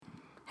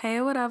Hey,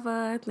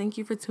 whatever. Thank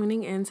you for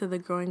tuning in to the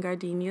Growing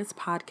Gardenias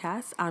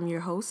podcast. I'm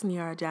your host,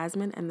 Niara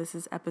Jasmine, and this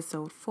is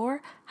episode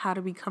 4, How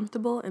to Be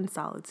Comfortable in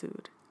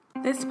Solitude.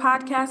 This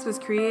podcast was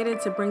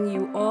created to bring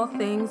you all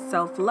things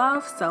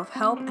self-love,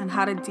 self-help, and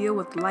how to deal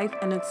with life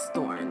and its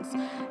storms.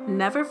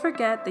 Never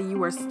forget that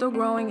you are still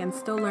growing and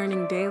still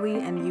learning daily,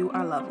 and you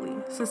are lovely.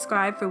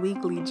 Subscribe for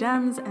weekly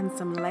gems and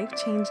some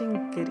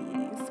life-changing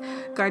goodies.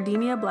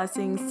 Gardenia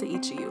blessings to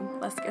each of you.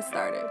 Let's get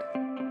started.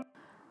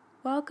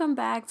 Welcome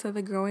back to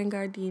the Growing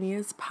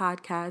Gardenias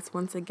podcast.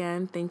 Once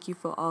again, thank you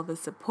for all the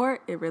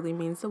support. It really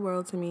means the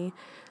world to me.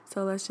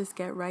 So let's just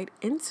get right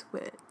into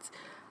it.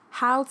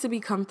 How to be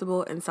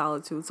comfortable in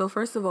solitude. So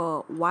first of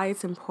all, why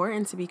it's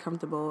important to be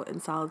comfortable in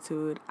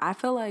solitude. I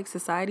feel like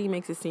society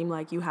makes it seem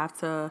like you have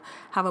to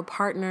have a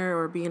partner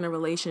or be in a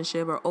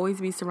relationship or always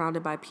be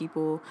surrounded by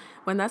people,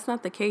 when that's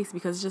not the case,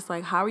 because it's just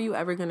like, how are you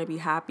ever going to be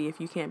happy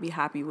if you can't be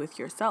happy with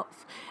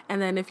yourself?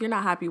 And then if you're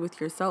not happy with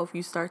yourself,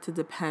 you start to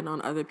depend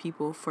on other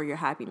people for your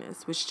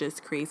happiness, which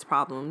just creates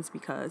problems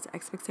because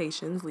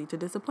expectations lead to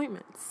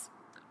disappointments.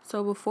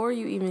 So before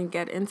you even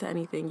get into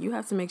anything, you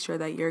have to make sure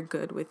that you're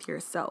good with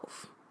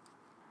yourself.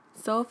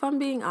 So if I'm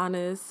being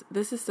honest,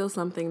 this is still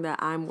something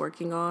that I'm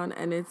working on,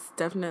 and it's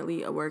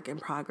definitely a work in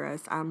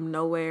progress. I'm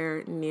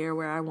nowhere near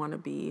where I want to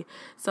be.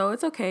 So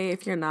it's okay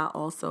if you're not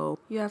also.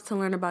 You have to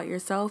learn about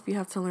yourself. You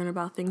have to learn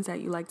about things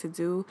that you like to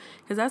do,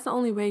 because that's the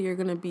only way you're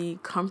going to be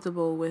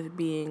comfortable with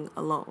being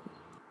alone.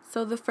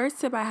 So the first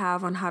tip I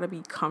have on how to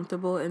be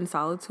comfortable in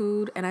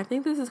solitude, and I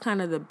think this is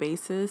kind of the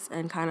basis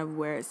and kind of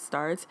where it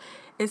starts,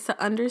 is to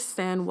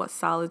understand what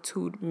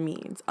solitude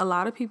means. A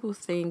lot of people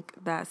think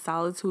that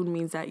solitude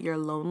means that you're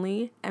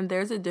lonely, and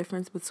there's a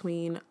difference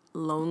between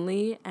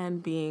lonely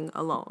and being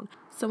alone.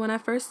 So when I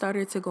first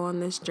started to go on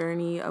this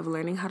journey of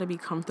learning how to be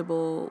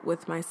comfortable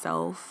with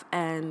myself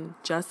and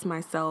just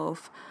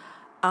myself,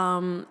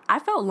 I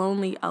felt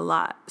lonely a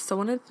lot. So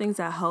one of the things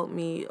that helped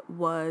me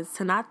was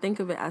to not think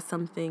of it as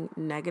something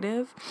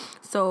negative.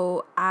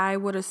 So I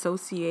would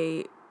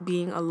associate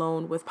being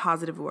alone with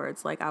positive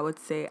words. Like I would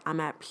say I'm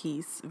at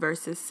peace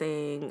versus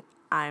saying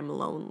I'm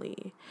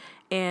lonely.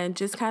 And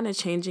just kind of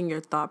changing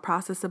your thought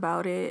process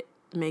about it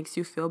makes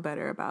you feel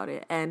better about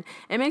it. And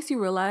it makes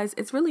you realize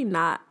it's really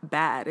not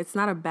bad. It's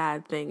not a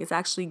bad thing. It's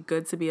actually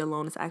good to be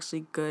alone. It's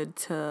actually good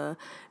to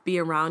be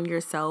around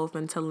yourself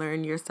and to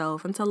learn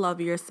yourself and to love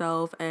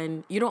yourself.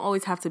 And you don't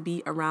always have to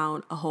be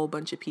around a whole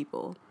bunch of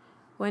people.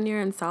 When you're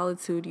in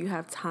solitude, you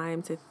have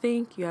time to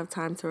think, you have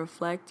time to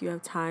reflect, you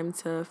have time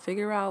to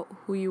figure out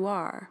who you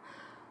are,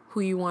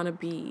 who you want to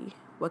be,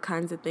 what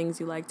kinds of things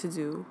you like to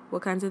do,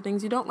 what kinds of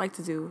things you don't like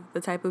to do, the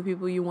type of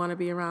people you want to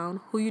be around,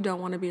 who you don't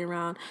want to be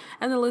around,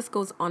 and the list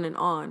goes on and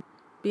on.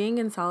 Being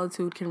in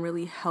solitude can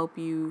really help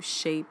you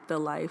shape the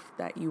life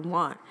that you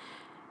want.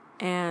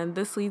 And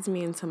this leads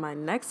me into my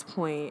next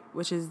point,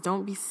 which is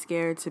don't be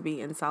scared to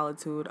be in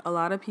solitude. A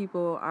lot of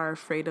people are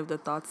afraid of the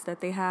thoughts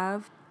that they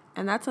have,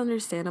 and that's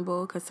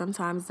understandable because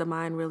sometimes the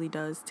mind really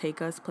does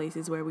take us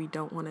places where we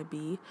don't want to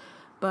be,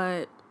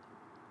 but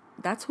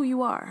that's who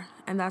you are,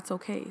 and that's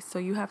okay. So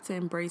you have to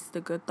embrace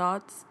the good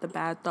thoughts, the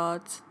bad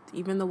thoughts,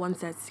 even the ones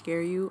that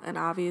scare you, and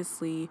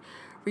obviously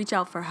reach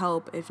out for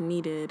help if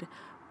needed,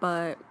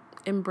 but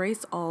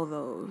embrace all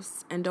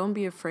those and don't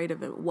be afraid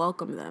of it.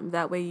 Welcome them.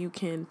 That way you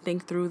can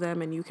think through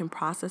them and you can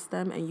process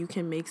them and you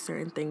can make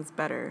certain things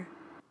better.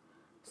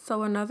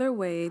 So another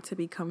way to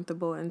be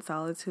comfortable in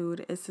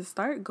solitude is to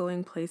start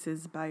going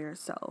places by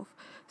yourself.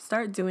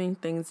 Start doing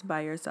things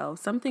by yourself.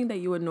 Something that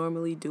you would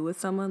normally do with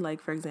someone,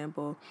 like for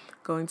example,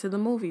 going to the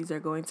movies or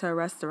going to a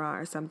restaurant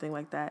or something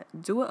like that.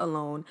 Do it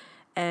alone.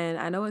 And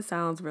I know it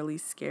sounds really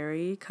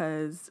scary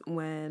because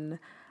when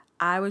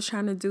I was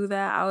trying to do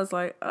that, I was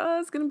like, oh,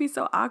 it's going to be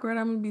so awkward.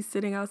 I'm going to be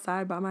sitting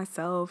outside by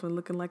myself and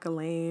looking like a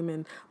lame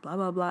and blah,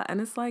 blah, blah.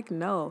 And it's like,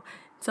 no.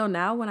 So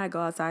now when I go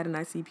outside and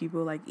I see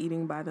people like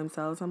eating by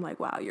themselves, I'm like,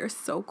 wow, you're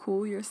so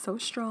cool. You're so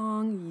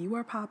strong. You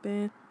are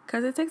popping.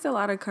 Because it takes a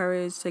lot of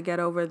courage to get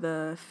over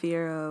the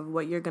fear of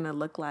what you're going to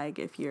look like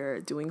if you're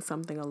doing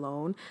something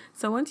alone.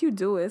 So once you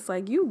do it, it's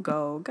like,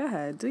 go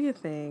ahead, do your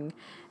thing.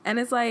 And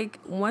it's like,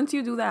 once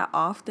you do that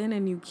often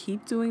and you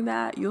keep doing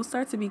that, you'll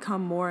start to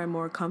become more and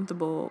more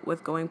comfortable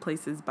with going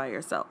places by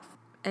yourself.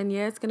 And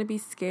yeah, it's going to be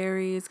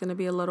scary. It's going to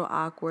be a little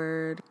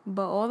awkward.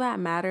 But all that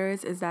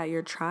matters is that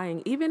you're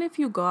trying. Even if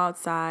you go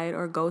outside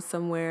or go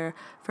somewhere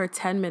for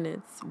 10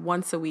 minutes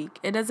once a week,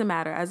 it doesn't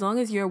matter. As long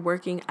as you're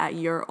working at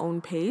your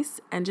own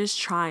pace and just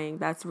trying,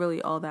 that's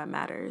really all that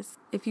matters.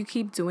 If you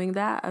keep doing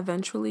that,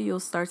 eventually you'll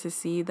start to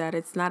see that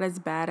it's not as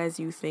bad as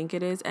you think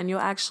it is. And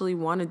you'll actually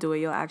want to do it.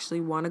 You'll actually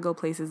want to go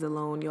places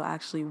alone. You'll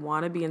actually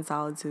want to be in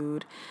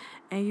solitude.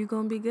 And you're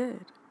going to be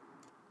good.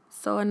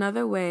 So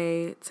another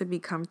way to be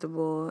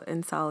comfortable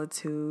in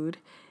solitude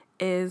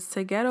is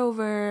to get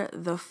over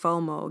the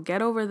FOMO,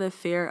 get over the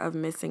fear of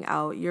missing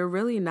out. You're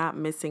really not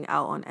missing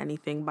out on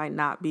anything by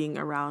not being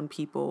around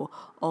people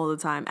all the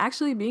time.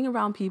 Actually, being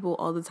around people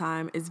all the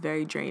time is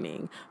very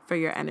draining for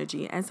your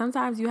energy. And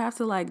sometimes you have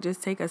to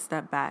just take a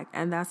step back,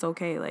 and that's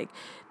okay.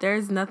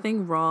 There's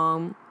nothing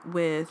wrong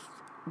with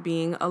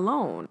being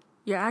alone.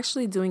 You're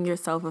actually doing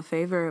yourself a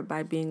favor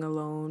by being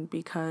alone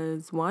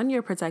because one,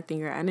 you're protecting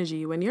your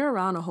energy. When you're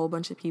around a whole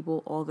bunch of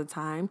people all the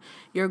time,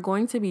 you're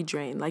going to be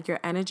drained. Like your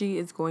energy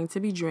is going to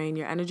be drained.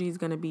 Your energy is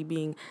going to be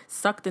being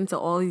sucked into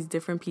all these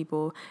different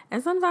people.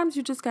 And sometimes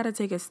you just got to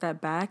take a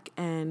step back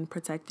and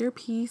protect your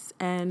peace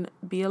and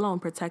be alone.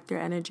 Protect your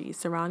energy.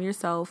 Surround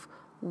yourself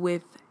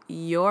with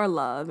your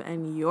love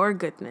and your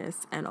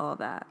goodness and all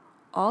that.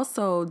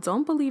 Also,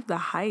 don't believe the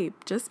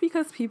hype. Just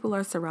because people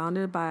are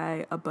surrounded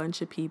by a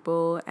bunch of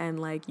people and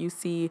like you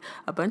see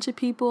a bunch of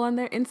people on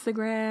their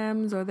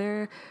Instagrams or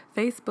their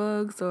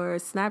Facebooks or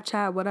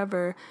Snapchat,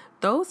 whatever,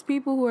 those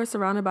people who are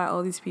surrounded by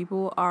all these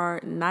people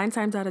are 9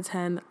 times out of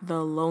 10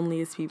 the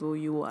loneliest people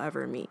you will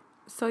ever meet.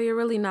 So you're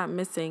really not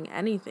missing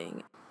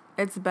anything.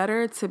 It's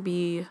better to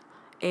be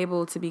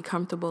able to be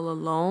comfortable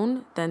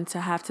alone than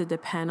to have to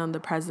depend on the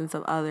presence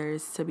of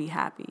others to be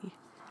happy.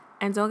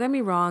 And don't get me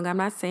wrong, I'm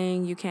not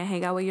saying you can't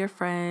hang out with your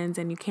friends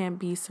and you can't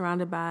be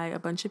surrounded by a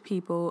bunch of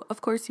people.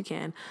 Of course you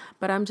can.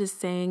 But I'm just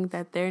saying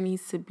that there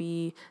needs to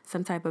be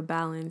some type of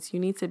balance. You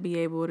need to be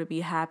able to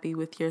be happy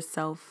with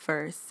yourself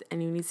first.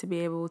 And you need to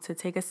be able to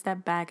take a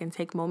step back and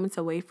take moments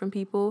away from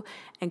people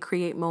and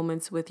create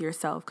moments with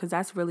yourself, because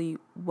that's really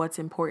what's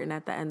important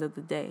at the end of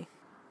the day.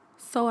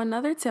 So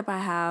another tip I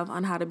have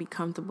on how to be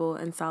comfortable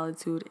in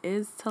solitude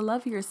is to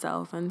love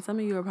yourself. And some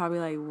of you are probably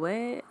like,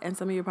 what? And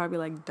some of you are probably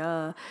like,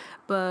 duh.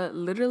 But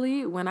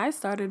literally, when I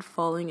started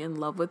falling in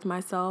love with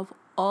myself,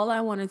 all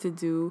I wanted to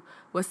do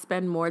was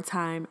spend more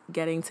time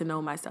getting to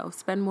know myself,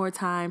 spend more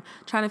time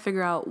trying to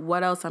figure out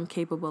what else I'm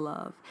capable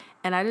of.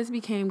 And I just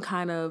became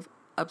kind of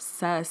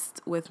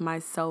obsessed with my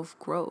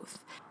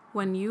self-growth.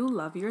 When you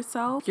love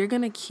yourself, you're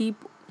going to keep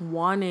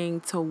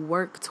wanting to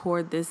work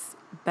toward this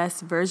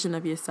best version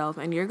of yourself,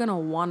 and you're going to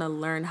want to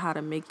learn how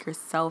to make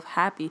yourself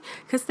happy.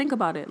 Because think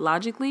about it,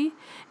 logically,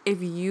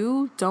 if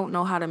you don't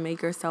know how to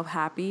make yourself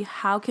happy,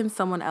 how can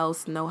someone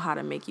else know how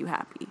to make you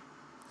happy?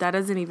 That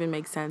doesn't even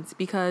make sense,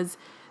 because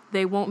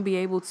they won't be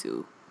able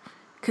to,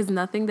 because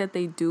nothing that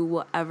they do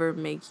will ever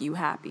make you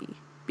happy,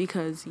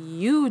 because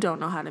you don't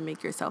know how to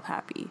make yourself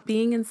happy.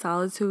 Being in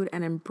solitude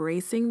and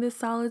embracing this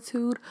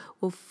solitude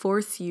will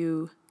force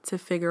you to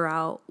figure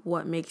out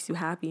what makes you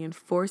happy and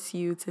force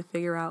you to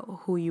figure out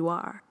who you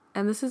are.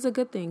 And this is a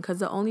good thing, because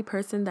the only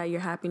person that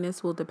your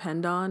happiness will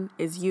depend on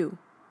is you.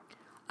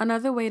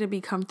 Another way to be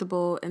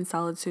comfortable in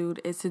solitude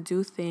is to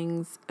do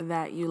things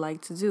that you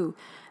like to do.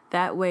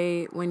 That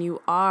way, when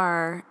you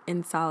are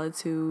in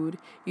solitude,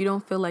 you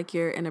don't feel like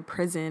you're in a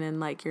prison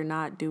and like you're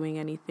not doing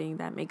anything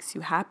that makes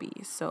you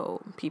happy.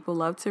 So people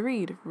love to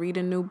read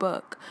a new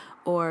book,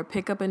 or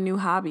pick up a new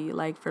hobby.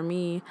 Like for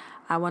me,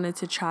 I wanted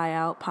to try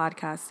out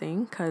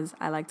podcasting because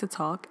I like to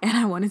talk and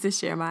I wanted to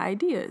share my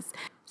ideas.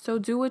 So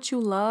do what you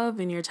love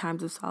in your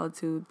times of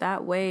solitude.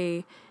 That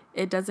way,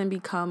 it doesn't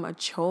become a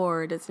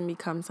chore. It doesn't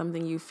become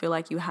something you feel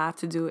like you have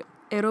to do.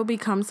 It'll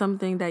become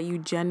something that you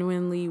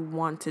genuinely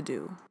want to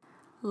do.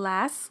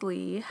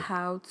 Lastly,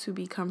 how to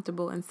be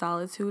comfortable in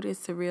solitude is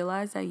to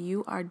realize that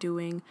you are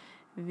doing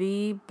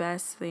the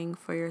best thing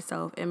for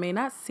yourself. It may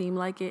not seem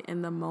like it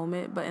in the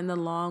moment, but in the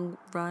long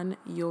run,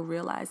 you'll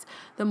realize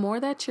the more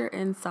that you're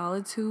in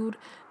solitude,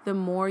 the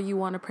more you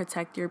want to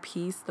protect your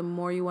peace, the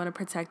more you want to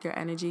protect your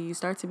energy. You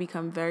start to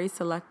become very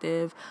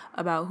selective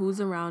about who's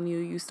around you.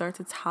 You start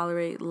to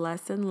tolerate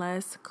less and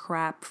less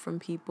crap from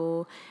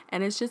people.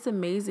 And it's just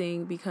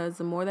amazing, because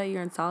the more that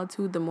you're in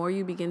solitude, the more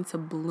you begin to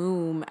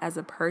bloom as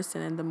a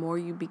person and the more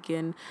you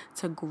begin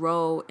to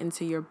grow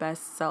into your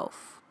best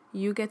self.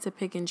 You get to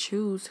pick and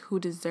choose who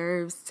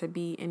deserves to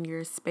be in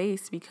your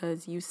space,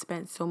 because you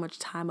spent so much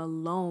time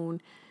alone.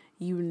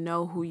 You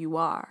know who you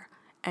are,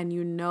 and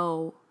you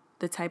know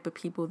the type of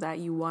people that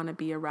you want to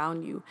be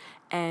around you.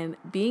 And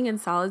being in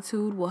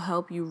solitude will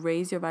help you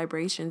raise your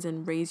vibrations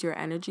and raise your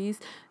energies.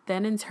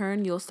 Then in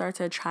turn, you'll start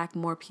to attract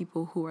more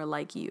people who are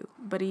like you.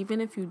 But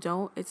even if you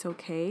don't, it's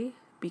okay,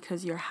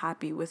 because you're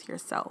happy with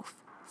yourself.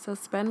 So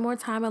spend more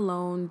time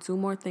alone, do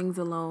more things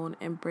alone,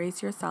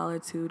 embrace your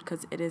solitude,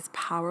 because it is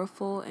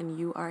powerful and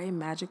you are a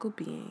magical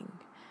being.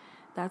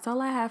 That's all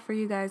I have for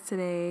you guys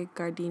today.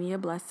 Gardenia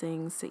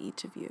blessings to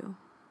each of you.